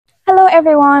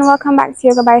everyone, welcome back to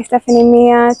Yoga by Stephanie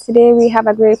Mia. Today we have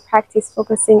a great practice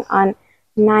focusing on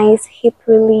nice hip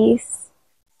release,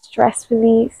 stress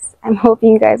release. I'm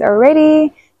hoping you guys are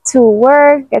ready to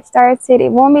work, get started. It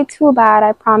won't be too bad,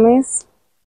 I promise.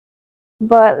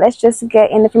 But let's just get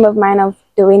in the frame of mind of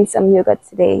doing some yoga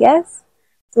today, yes?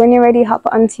 So when you're ready, hop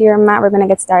onto your mat. We're going to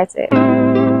get started.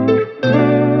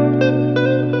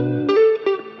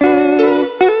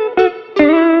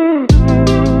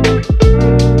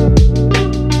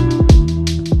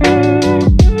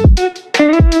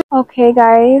 Okay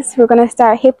guys, we're going to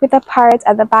start hip width apart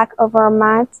at the back of our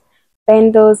mat.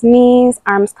 Bend those knees,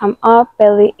 arms come up,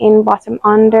 belly in, bottom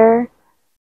under.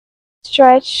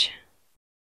 Stretch.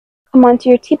 Come onto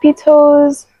your tippy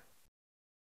toes.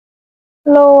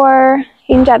 Lower,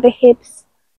 hinge at the hips,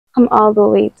 come all the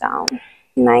way down.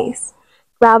 Nice.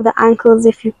 Grab the ankles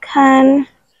if you can,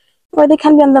 or they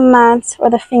can be on the mat or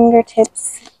the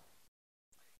fingertips.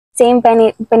 Same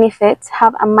benefit,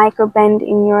 have a micro bend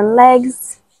in your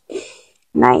legs.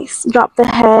 Nice. Drop the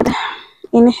head.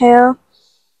 Inhale.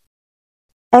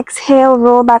 Exhale,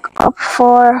 roll back up.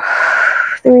 4,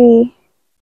 3,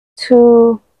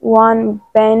 2, 1.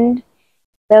 Bend.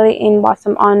 Belly in,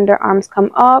 bottom under, arms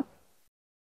come up.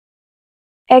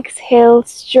 Exhale,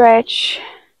 stretch.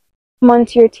 Come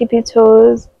onto your tippy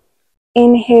toes.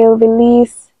 Inhale,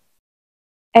 release.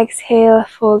 Exhale,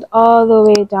 fold all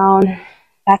the way down,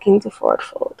 back into forward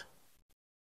fold.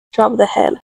 Drop the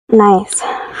head. Nice.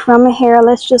 From here,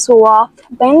 let's just walk.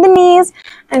 Bend the knees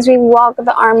as we walk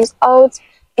the arms out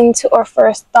into our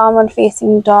first downward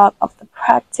facing dog of the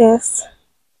practice.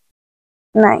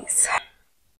 Nice.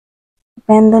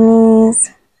 Bend the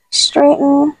knees,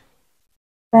 straighten,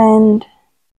 bend,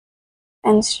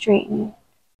 and straighten.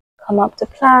 Come up to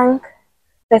plank.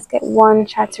 Let's get one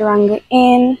chaturanga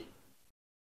in.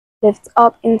 Lift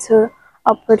up into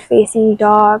upward facing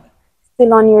dog.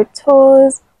 Still on your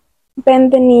toes.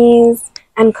 Bend the knees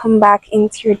and come back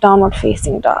into your downward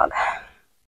facing dog.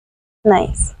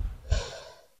 Nice.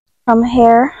 From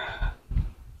here,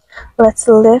 let's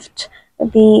lift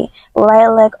the right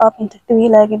leg up into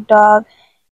three-legged dog.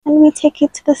 And we take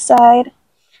it to the side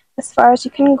as far as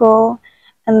you can go.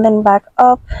 And then back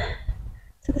up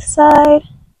to the side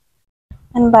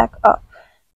and back up.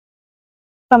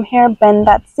 From here, bend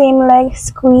that same leg,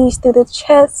 squeeze through the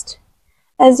chest.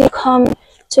 As you come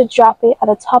to drop it at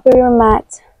the top of your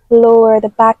mat, lower the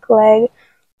back leg,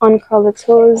 uncurl the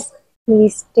toes. We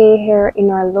stay here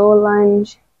in our low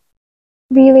lunge.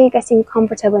 Really getting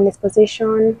comfortable in this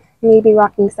position, maybe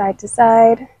rocking side to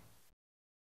side.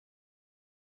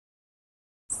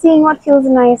 Seeing what feels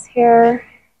nice here.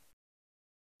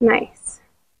 Nice.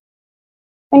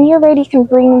 When you're ready, you can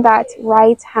bring that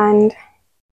right hand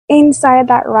inside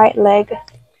that right leg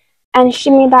and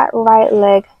shimmy that right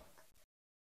leg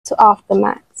to off the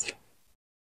mat.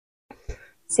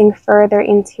 Sink further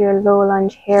into your low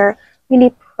lunge here, really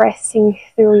pressing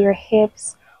through your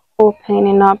hips,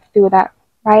 opening up through that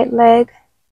right leg.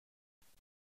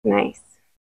 Nice.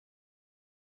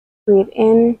 Breathe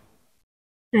in,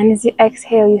 and as you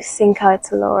exhale, you sink out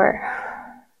to lower.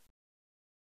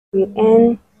 Breathe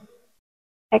in,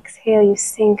 exhale, you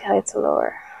sink out to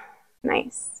lower.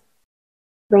 Nice.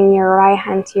 Bring your right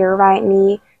hand to your right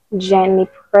knee, gently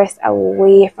press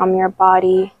away from your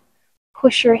body.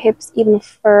 Push your hips even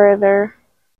further.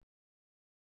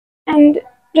 And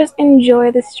just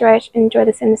enjoy the stretch, enjoy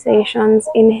the sensations.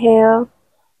 Inhale.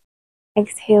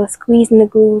 Exhale, squeezing the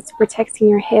glutes, protecting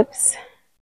your hips.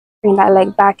 Bring that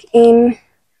leg back in.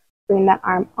 Bring that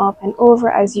arm up and over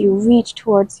as you reach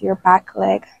towards your back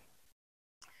leg.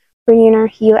 Bringing our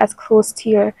heel as close to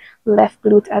your left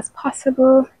glute as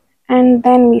possible. And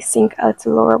then we sink out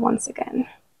to lower once again.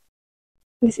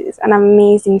 This is an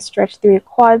amazing stretch through your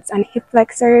quads and hip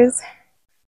flexors.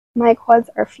 My quads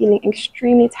are feeling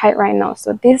extremely tight right now.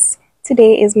 So this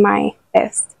today is my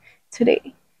best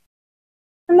today.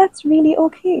 And that's really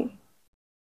okay.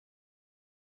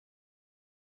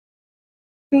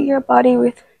 Treat your body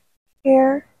with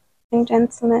care and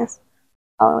gentleness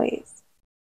always.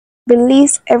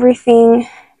 Release everything.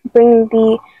 Bring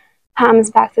the palms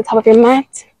back to the top of your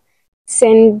mat.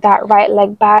 Send that right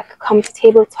leg back. Come to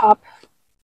tabletop.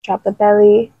 Drop the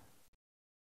belly.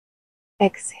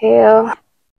 Exhale.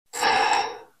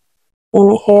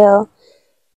 Inhale.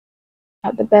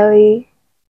 Drop the belly.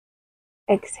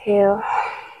 Exhale.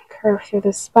 Curve through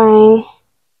the spine.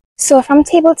 So from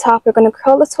tabletop, we're going to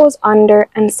curl the toes under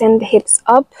and send the hips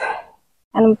up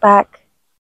and back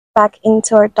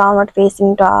into our downward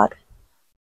facing dog.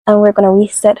 And we're going to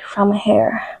reset from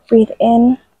here. Breathe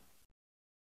in.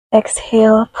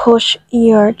 Exhale, push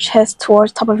your chest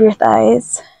towards top of your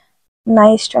thighs.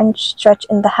 Nice stretch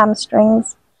in the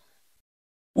hamstrings.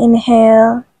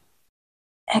 Inhale,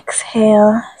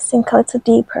 exhale, sink a little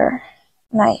deeper.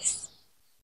 Nice.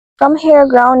 From here,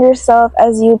 ground yourself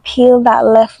as you peel that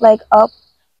left leg up.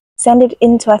 Send it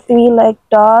into a 3-leg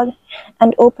dog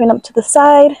and open up to the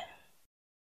side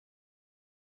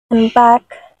and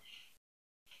back.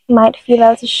 You might feel a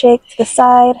little shake to the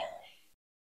side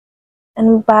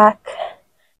and back.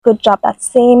 Good job. That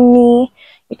same knee,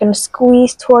 you're going to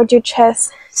squeeze towards your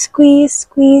chest. Squeeze,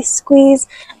 squeeze, squeeze,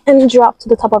 and drop to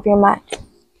the top of your mat.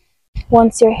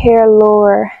 Once your hair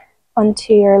lower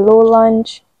onto your low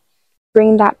lunge,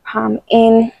 bring that palm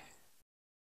in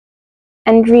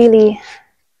and really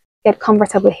get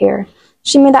comfortable here.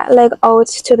 Shimmy that leg out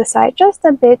to the side just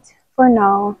a bit for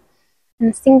now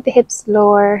and sink the hips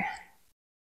lower.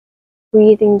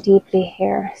 Breathing deeply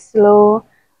here. Slow,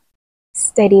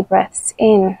 steady breaths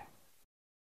in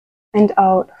and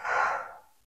out,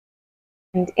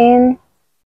 and in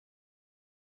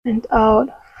and out,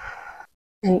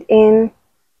 and in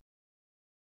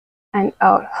and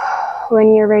out.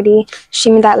 When you're ready,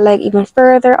 shimmy that leg even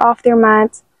further off your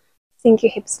mat. Sink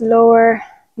your hips lower.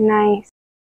 Nice.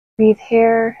 Breathe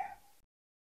here.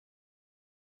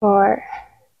 4,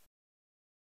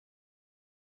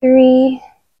 3.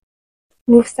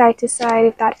 Move side to side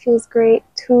if that feels great.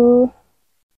 2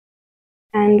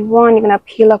 and 1. You're gonna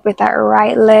peel up with that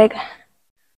right leg.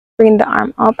 Bring the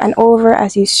arm up and over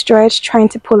as you stretch, trying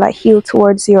to pull that heel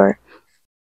towards your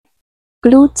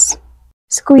glutes.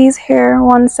 Squeeze here.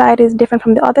 One side is different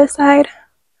from the other side.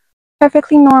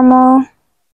 Perfectly normal.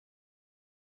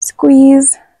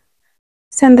 Squeeze.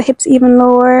 Send the hips even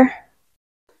lower.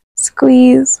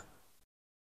 Squeeze.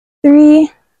 3,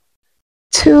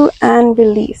 2, and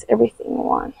release everything.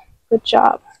 1. Good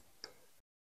job.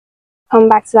 Come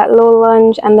back to that low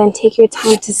lunge and then take your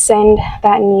time to send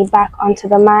that knee back onto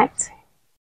the mat.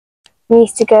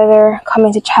 Knees together, come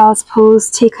into child's pose.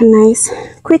 Take a nice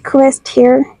quick rest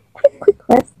here. Quick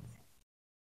rest.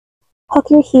 Tuck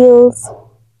your heels.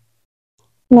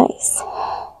 Nice.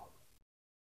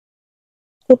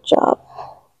 Good job.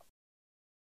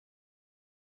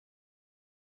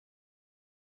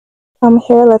 From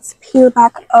here, let's peel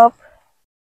back up.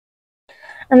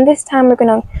 And this time we're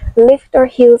going to lift our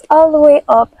heels all the way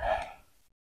up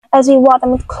as we walk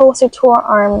them closer to our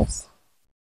arms.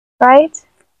 Right?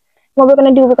 What we're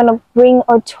going to do, we're going to bring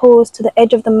our toes to the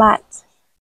edge of the mat.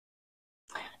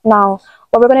 Now,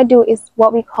 what we're going to do is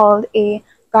what we call a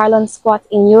garland squat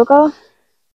in yoga.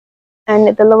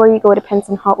 And the lower you go depends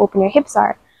on how open your hips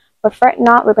are. But for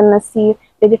now, we're going to see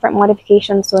the different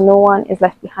modifications so no one is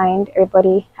left behind.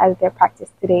 Everybody has their practice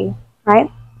today, right?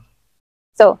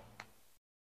 So,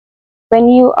 when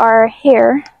you are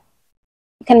here,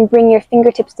 you can bring your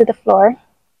fingertips to the floor,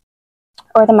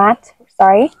 or the mat,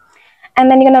 sorry. And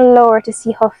then you're going to lower to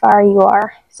see how far you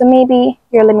are. So maybe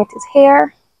your limit is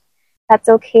here. That's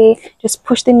okay. Just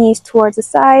push the knees towards the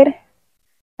side.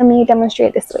 Let me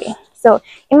demonstrate this way. So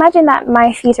imagine that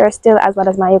my feet are still as wide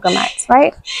as my yoga mat,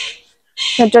 right?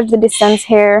 Now judge the distance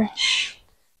here.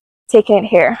 Taking it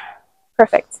here.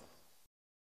 Perfect.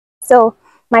 So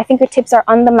my fingertips are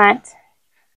on the mat.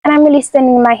 And I'm really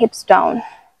extending my hips down.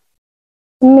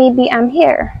 Maybe I'm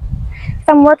here. If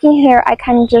I'm working here, I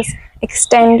can just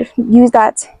extend, use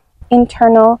that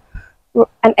internal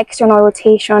and external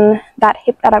rotation, that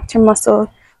hip adductor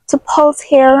muscle to pulse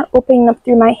here, opening up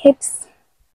through my hips,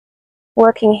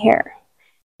 working here.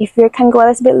 If you can go a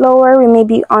little bit lower, we may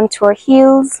be onto our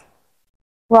heels,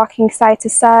 rocking side to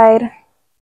side,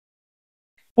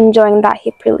 enjoying that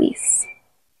hip release.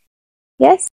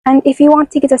 Yes, and if you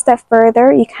want to take it a step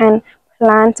further, you can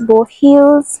plant both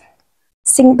heels,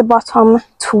 sink the bottom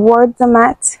towards the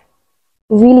mat,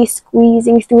 really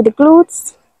squeezing through the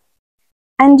glutes,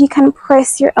 and you can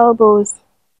press your elbows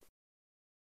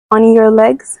on your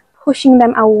legs, pushing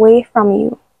them away from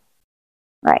you.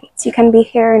 Right, so you can be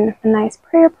here in a nice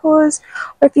prayer pose,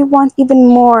 or if you want even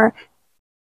more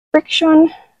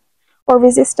friction or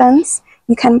resistance,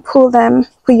 you can pull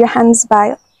your hands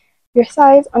by your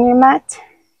sides on your mat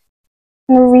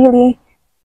and really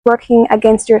working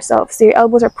against yourself. So your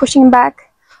elbows are pushing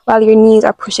back while your knees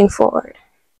are pushing forward.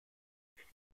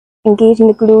 Engaging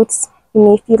the glutes. You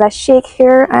may feel a shake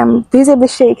here. I'm visibly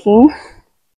shaking.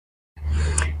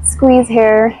 Squeeze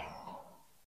here.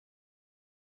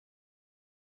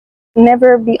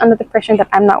 Never be under the pressure that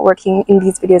I'm not working in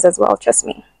these videos as well, trust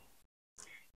me.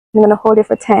 I'm going to hold it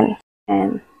for 10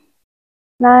 and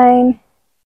 9,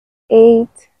 8,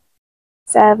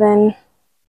 7,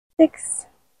 6,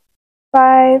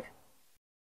 5,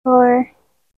 4,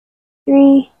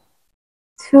 3,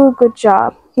 2, good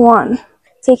job. 1.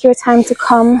 Take your time to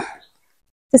come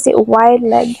to sit wide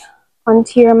leg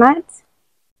onto your mat.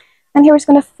 And here we're just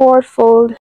going to forward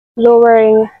fold,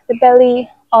 lowering the belly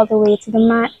all the way to the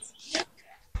mat.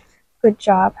 Good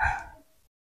job.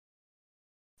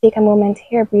 Take a moment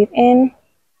here, breathe in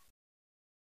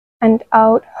and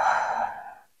out,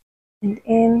 and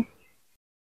in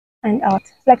and out.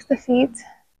 Flex the feet.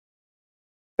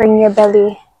 Bring your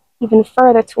belly even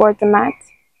further toward the mat.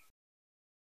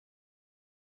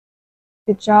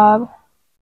 Good job.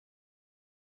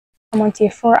 Come onto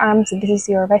your forearms if this is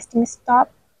your resting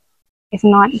stop. If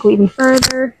not, go even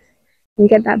further and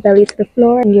get that belly to the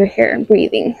floor and you're here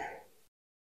breathing.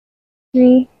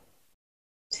 3,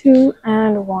 2,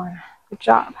 and 1. Good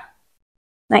job.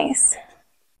 Nice.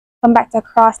 Come back to a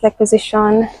cross-leg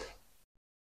position.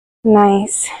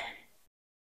 Nice.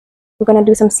 We're going to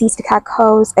do some seated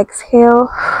cat-cows. Exhale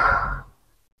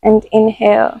and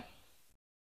inhale.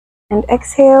 And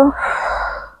exhale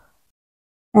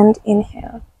and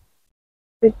inhale.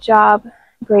 Good job.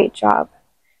 Great job.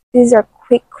 These are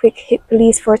quick hip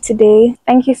release for today.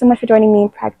 Thank you so much for joining me in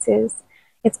practice.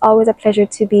 It's always a pleasure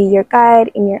to be your guide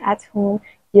in your at-home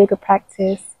yoga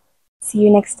practice. See you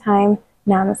next time.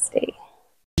 Namaste.